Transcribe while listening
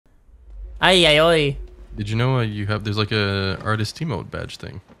Ay, ay, ay. Did you know there's like a artist emote badge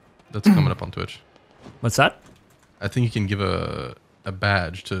thing that's coming up on Twitch? What's that? I think you can give a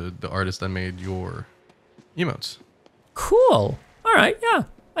badge to the artist that made your emotes. Cool. All right, yeah,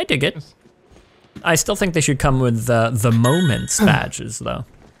 I dig it. I still think they should come with the moments badges, though.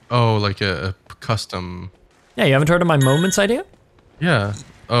 Oh, like a custom. Yeah, you haven't heard of my moments idea? Yeah.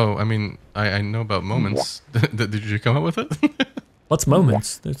 Oh, I mean, I know about moments. Did you come up with it? What's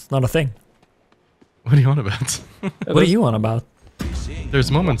moments? It's not a thing. What are you on about? What are you on about?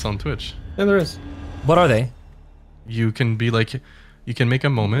 There's moments on Twitch. Yeah, there is. What are they? You can be like, you can make a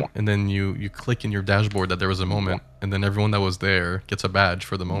moment, and then you click in your dashboard that there was a moment, and then everyone that was there gets a badge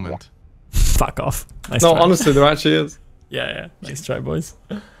for the moment. Fuck off. Nice No, try. honestly, there actually is. Yeah. Nice try, boys.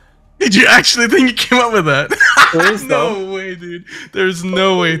 Did you actually think you came up with that? There is, though. No way, dude. There's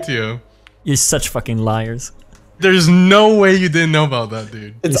no way, Tio. You're such fucking liars. There's no way you didn't know about that,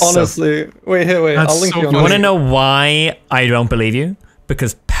 dude. It's You're honestly... Wait, That's I'll link so you on funny. You want to know why I don't believe you?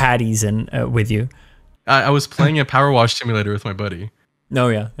 Because Patty's in with you. I was playing a power wash simulator with my buddy. No,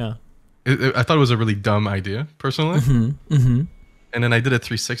 yeah. I thought it was a really dumb idea, personally. And then I did a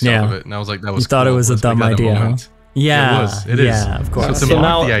 360 Yeah. out of it, and I was like, that was You thought cool. it was a Let's make dumb that idea, huh? moment. Yeah. It was. It is. Yeah, of course. So, So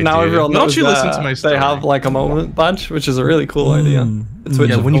mock the now idea. everyone Why don't knows you listen to my that story? they have like a moment badge, which is a really cool idea. It's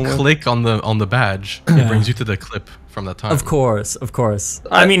Yeah, when you moment. click on the badge, it brings you to the clip from that time. Of course.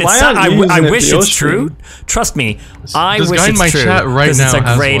 I mean, Why it's aren't you I using it wish for your it's true. Trust me, I This wish guy in it's my true. chat right 'cause now it's a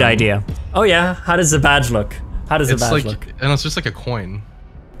has great one. idea. Oh yeah, how does the badge look? How does the It's badge like, look? and it's just like a coin.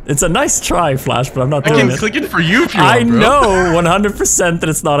 It's a nice try, Flash, but I'm not I doing can it. click it for you if you I want, bro. know 100% that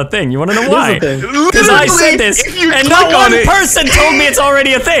it's not a thing. You want to know why? a thing. Because I said this, if you and click not on one it- person told me it's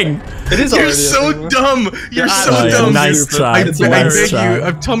already a thing. It is You're already a so thing. dumb. You're Yeah, so oh, yeah, dumb. nice dude. try. I It's a beg nice you.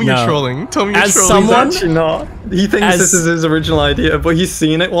 try. Tell me No. you're trolling. Tell me you're As trolling. someone- He's actually not. He thinks As- this is his original idea, but he's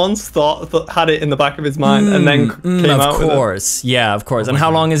seen it once, thought had it in the back of his mind, and then came out Of with course, yeah, of course. And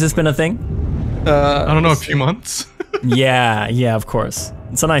how long has this been a thing? it. I don't know, a few months. Yeah, of course.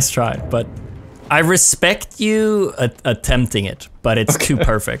 It's a nice try, but I respect you attempting it, but it's too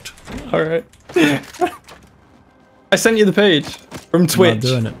perfect. All right. I sent you the page from Twitch.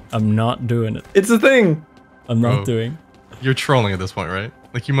 I'm not doing it. I'm not doing it. It's a thing. I'm not Bro. doing. You're trolling at this point, right?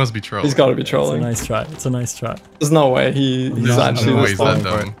 Like, you must be trolling. He's got to be It's a trolling. nice try. It's a nice try. There's no way he's There's actually no way this he's that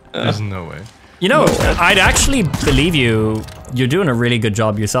dumb. dumb. There's no way. You know, I'd actually believe you. You're doing a really good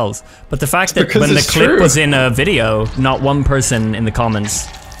job yourselves. But the fact that because when the it's clip true. was in a video, not one person in the comments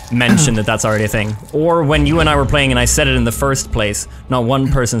mentioned that that's already a thing. Or when you and I were playing and I said it in the first place, not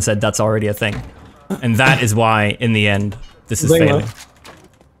one person said that's already a thing. And that is why, in the end, this is Zing, failing.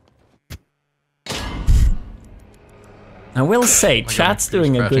 I will say, God, chat's you're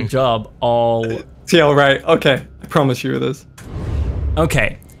doing a scratching. good job all... Yeah, right. Okay. I promise you this.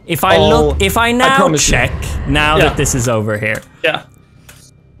 Okay, if I All- look, if I I now promise you. check, now Yeah. that this is over here. Yeah.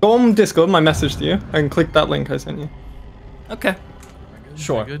 Go on Discord, my message to you, and click that link I sent you. Okay.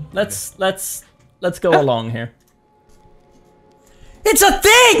 Sure. Good? Let's go along here. It's a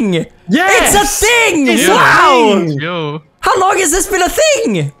thing! Yes! It's a thing! It's a Wow! thing! Yo. How long has this been a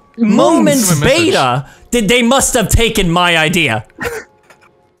thing? Moments My message. beta. They must have taken my idea.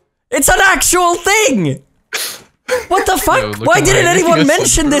 It's an actual thing! What the fuck? look Why at didn't my anyone ideas,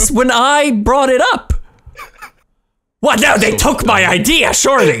 mention bro. this when I brought it up? What, now they took my idea,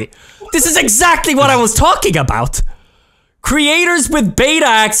 surely? This is exactly what I was talking about. Creators with beta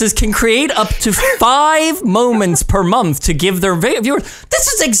access can create up to 5 moments per month to give their viewers. This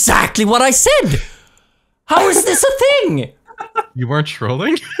is exactly what I said. How is this a thing? You weren't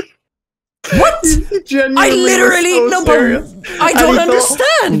trolling? What? I literally no, but I don't He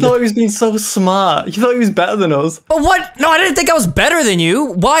understand. thought he was being so smart. He thought he was better than us. But what? No, I didn't think I was better than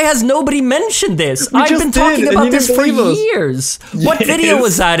you. Why has nobody mentioned this? We I've just been did, talking and about you this didn't for believe us. years. What Yes. video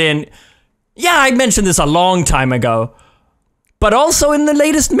was that in? Yeah, I mentioned this a long time ago. But also in the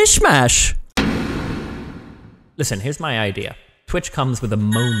latest mishmash. Listen, here's my idea. Twitch comes with a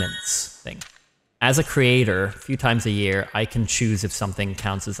moments thing. As a creator, a few times a year, I can choose if something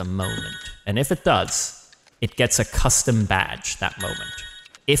counts as a moment. And if it does, it gets a custom badge that moment.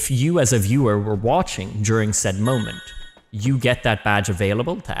 If you as a viewer were watching during said moment, you get that badge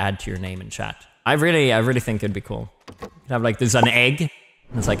available to add to your name in chat. I really think it'd be cool. You'd have like, there's an egg.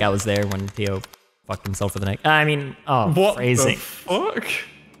 And it's like I was there when Theo fucked himself with an egg. I mean, oh, What phrasing. the fuck?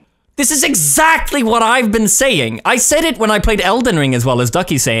 This is exactly what I've been saying. I said it when I played Elden Ring as well as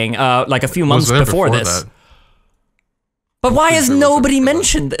Ducky saying, like a few months Was there before this. that? But why has sure it was nobody before that.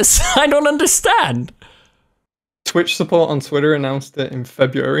 mentioned this? I don't understand. Twitch support on Twitter announced it in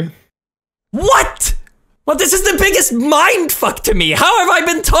February. What? Well, this is the biggest mind fuck to me. How have I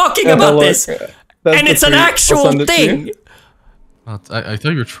been talking about this? And it's an actual thing. I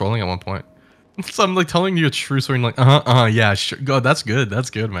thought you were trolling at one point. So I'm like telling you a true story and like, yeah, sure. God, that's good,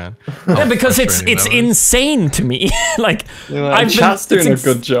 man. Yeah, because it's insane to me. Like, chat's doing a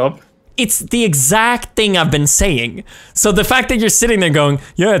good job. It's the exact thing I've been saying. So the fact that you're sitting there going,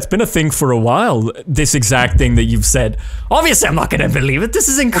 yeah, it's been a thing for a while, this exact thing that you've said. Obviously, I'm not going to believe it. This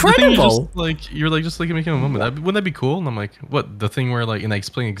is incredible. You're just making a moment. Wouldn't that be cool? And I'm like, what? The thing where like, and I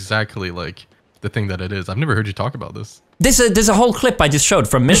explain exactly like the thing that it is. I've never heard you talk about this. There's a whole clip I just showed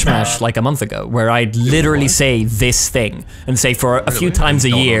from Mishmash like a month ago where I literally say this thing and say for a few times a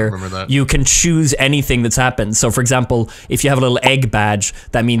year you can choose anything that's happened. So for example, if you have a little egg badge,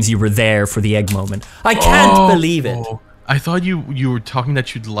 that means you were there for the egg moment. I can't believe it. I thought you were talking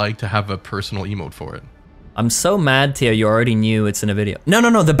that you'd like to have a personal emote for it. I'm so mad, Tia, you already knew it's in a video.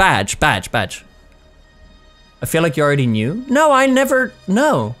 No, the badge. I feel like you already knew. No, I never,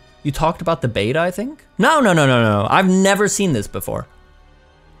 no. You talked about the beta, I think? No. I've never seen this before.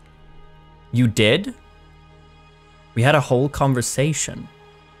 You did? We had a whole conversation.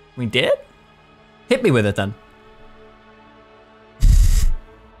 We did? Hit me with it then.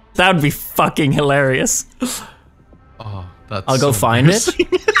 That would be fucking hilarious. Oh, that's I'll go find it.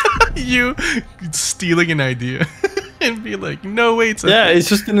 You stealing an idea and be like, no, wait. Yeah, it's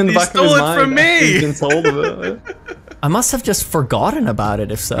just been in the back of his mind. From me. He's been told of it. I must have just forgotten about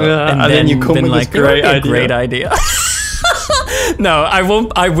it, if so. Yeah, and then you come with like, this great idea. Great idea. No, I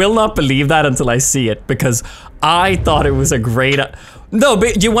won't. I will not believe that until I see it, because I thought it was a great. No,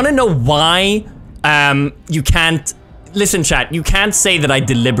 but do you want to know why? You can't. Listen, chat. You can't say that I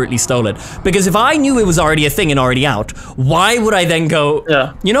deliberately stole it, because if I knew it was already a thing and already out, why would I then go?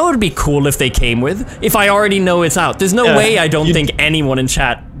 Yeah. You know what would be cool if they came with? If I already know it's out. There's no way I don't think anyone in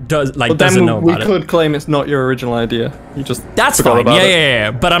chat doesn't know about it. We could claim it's not your original idea. You just that's fine.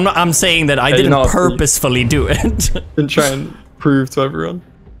 Yeah. But I'm saying that I didn't purposefully do it. And try and prove to everyone.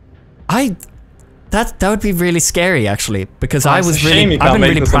 That would be really scary, actually, because I've been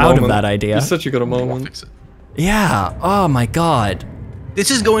really proud of that idea. It's such a good moment. Yeah. Oh my god.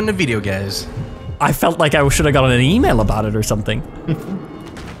 This is going to video, guys. I felt like I should have gotten an email about it or something.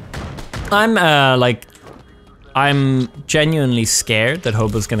 I'm genuinely scared that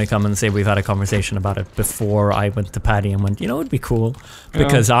Hobo's gonna come and say we've had a conversation about it before I went to Paddy and went, you know, it'd be cool,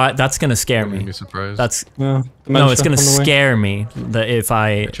 because that's gonna scare me. Be surprised. That's no, it's gonna scare me that if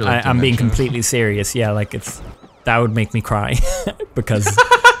I'm being completely serious. Yeah, like that would make me cry because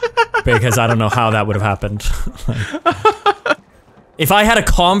I don't know how that would have happened. If I had a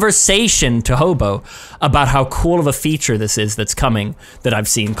conversation to Hobo about how cool of a feature this is that's coming, that I've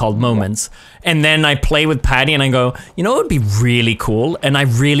seen, called Moments, and then I play with Paddy and I go, you know, it would be really cool, and I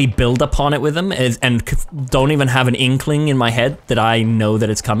really build upon it with him and don't even have an inkling in my head that I know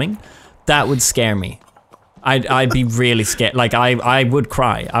that it's coming, that would scare me. I'd be really scared. Like I would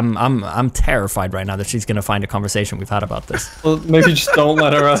cry. I'm terrified right now that she's gonna find a conversation we've had about this. Well, maybe just don't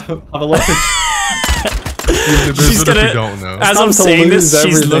let her have a look. She's gonna, as I'm saying this,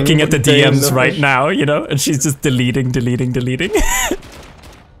 she's looking at the DMs right now, you know, and she's just deleting.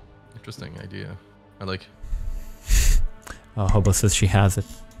 Interesting idea. I like. Oh, Hobo says she has it.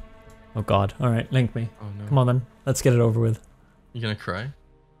 Oh god. All right, link me. Oh, no. Come on then, let's get it over with. You gonna cry?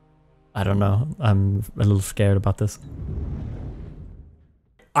 I don't know. I'm a little scared about this.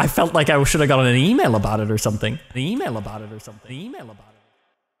 I felt like I should have gotten an email about it or something.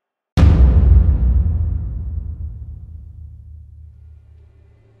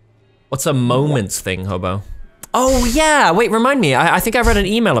 What's a moments thing, Hobo? Oh yeah, wait, remind me. I think I read an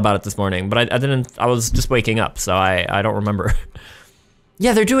email about it this morning, but I didn't, I was just waking up, so I don't remember.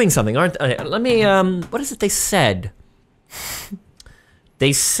 Yeah, they're doing something, aren't they? Let me, what is it they said?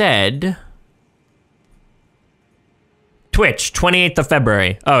 They said... Twitch, 28th of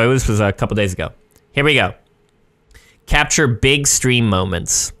February. Oh, it was a couple days ago. Here we go. Capture big stream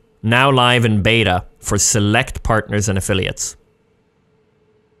moments. Now live in beta for select partners and affiliates.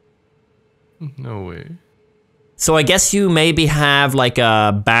 No way. So I guess you maybe have like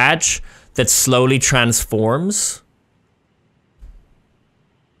a badge that slowly transforms.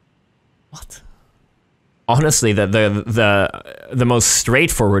 What? Honestly, the most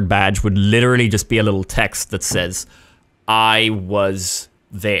straightforward badge would literally just be a little text that says, "I was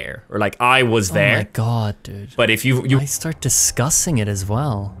there," or like "I was there." Oh my god, dude! But if you I start discussing it as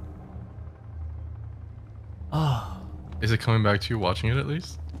well. Oh. Is it coming back to you watching it at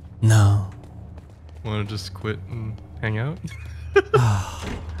least? No. Want to just quit and hang out? Oh.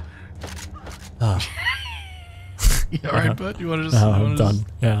 Yeah, all right, bud. You want to just? No, I'm done.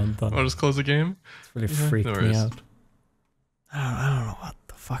 Yeah, I'm done. Want to just close the game? It's really freaked no me worries. out. I don't know what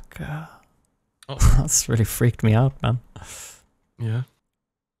the fuck. Oh. That's really freaked me out, man. Yeah.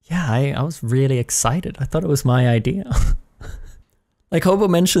 Yeah, I was really excited. I thought it was my idea. Like, Hobo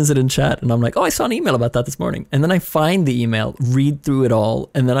mentions it in chat, and I'm like, oh, I saw an email about that this morning. And then I find the email, read through it all,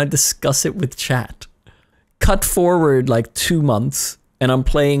 and then I discuss it with chat. Cut forward like 2 months, and I'm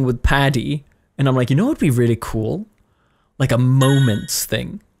playing with Paddy, and I'm like, you know what would be really cool? Like a moments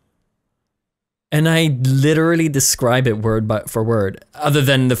thing. And I literally describe it word for word, other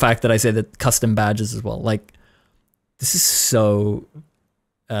than the fact that I say that custom badges as well. Like, this is so...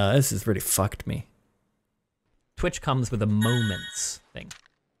 this has really fucked me. Twitch comes with a moments thing.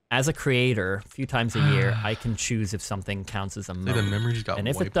 As a creator, a few times a year, I can choose if something counts as a moment. The memory just got and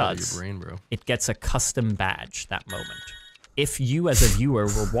if it wiped out of does, your brain, bro. it gets a custom badge that moment. If you, as a viewer,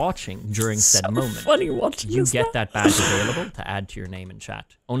 were watching during said moment, Funny watching you this get now. that badge available to add to your name in chat.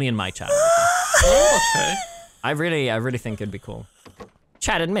 Only in my chat. Oh, okay. I really think it'd be cool.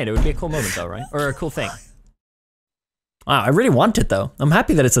 Chat, admit it would be a cool moment though, right? Or a cool thing. Wow, I really want it though. I'm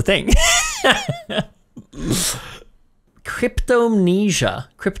happy that it's a thing. Cryptomnesia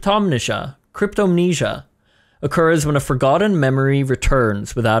occurs when a forgotten memory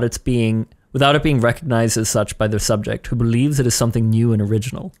returns without it being recognized as such by the subject, who believes it is something new and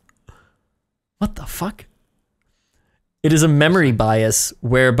original. What the fuck? It is a memory bias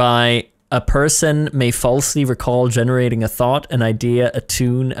whereby a person may falsely recall generating a thought, an idea, a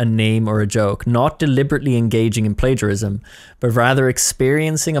tune, a name, or a joke, not deliberately engaging in plagiarism, but rather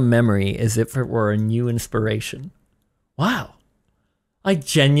experiencing a memory as if it were a new inspiration. Wow. I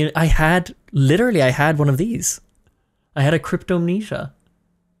had one of these. I had a cryptomnesia.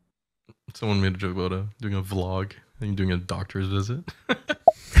 Someone made a joke about doing a vlog and doing a doctor's visit.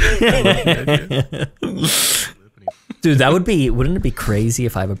 Dude, wouldn't it be crazy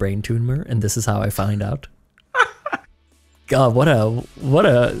if I have a brain tumor and this is how I find out? God,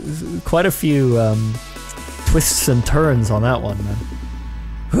 quite a few twists and turns on that one, man.